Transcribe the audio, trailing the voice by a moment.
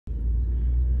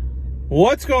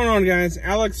What's going on, guys?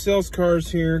 Alex Sells Cars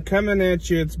here, coming at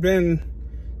you. It's been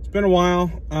a while.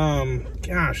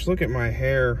 Gosh, look at my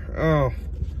hair. Oh,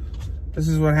 this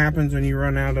is what happens when you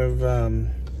run out of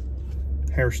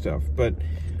hair stuff. But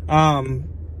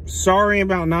sorry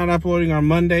about not uploading on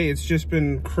Monday. It's just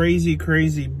been crazy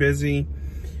busy.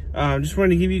 Just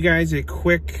wanted to give you guys a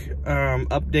quick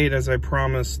update, as I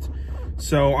promised.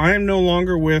 So I am no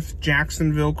longer with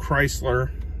Jacksonville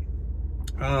Chrysler.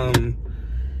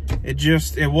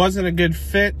 It wasn't a good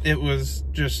fit. It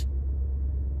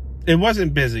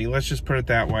wasn't busy. Let's just put it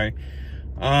that way.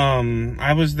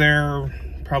 I was there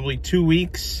probably 2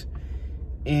 weeks,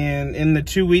 and in the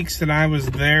 2 weeks that I was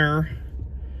there,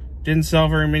 didn't sell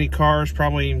very many cars,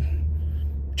 probably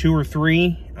 2 or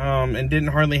 3, and didn't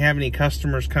hardly have any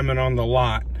customers coming on the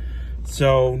lot.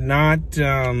 So not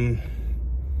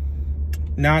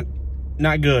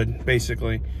good,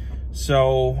 basically.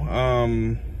 So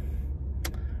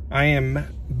I am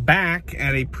back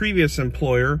at a previous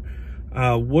employer,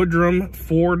 Woodrum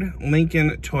Ford Lincoln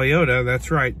Toyota. That's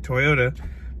right, Toyota,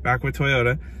 back with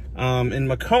Toyota, in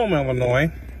Macomb,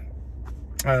 Illinois.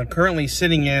 Currently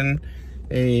sitting in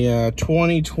a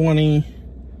 2020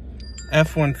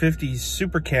 F-150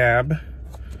 Super Cab.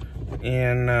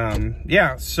 And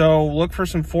yeah, so look for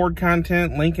some Ford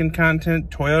content, Lincoln content,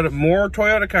 Toyota, more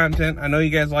Toyota content. I know you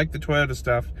guys like the Toyota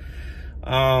stuff.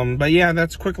 But yeah,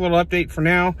 that's a quick little update for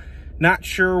now. Not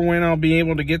sure when I'll be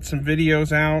able to get some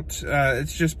videos out.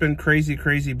 It's just been crazy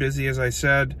busy, as I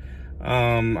said.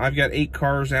 I've got 8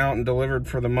 cars out and delivered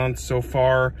for the month so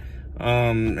far.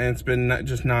 And it's been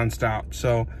just nonstop.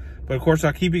 So, but of course,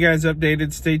 I'll keep you guys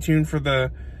updated. Stay tuned for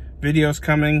the videos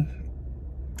coming.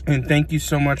 And thank you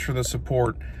so much for the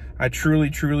support. I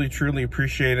truly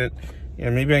appreciate it.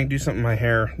 Yeah, maybe I can do something with my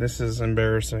hair. This is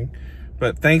embarrassing.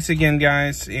 But thanks again,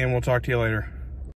 guys, and we'll talk to you later.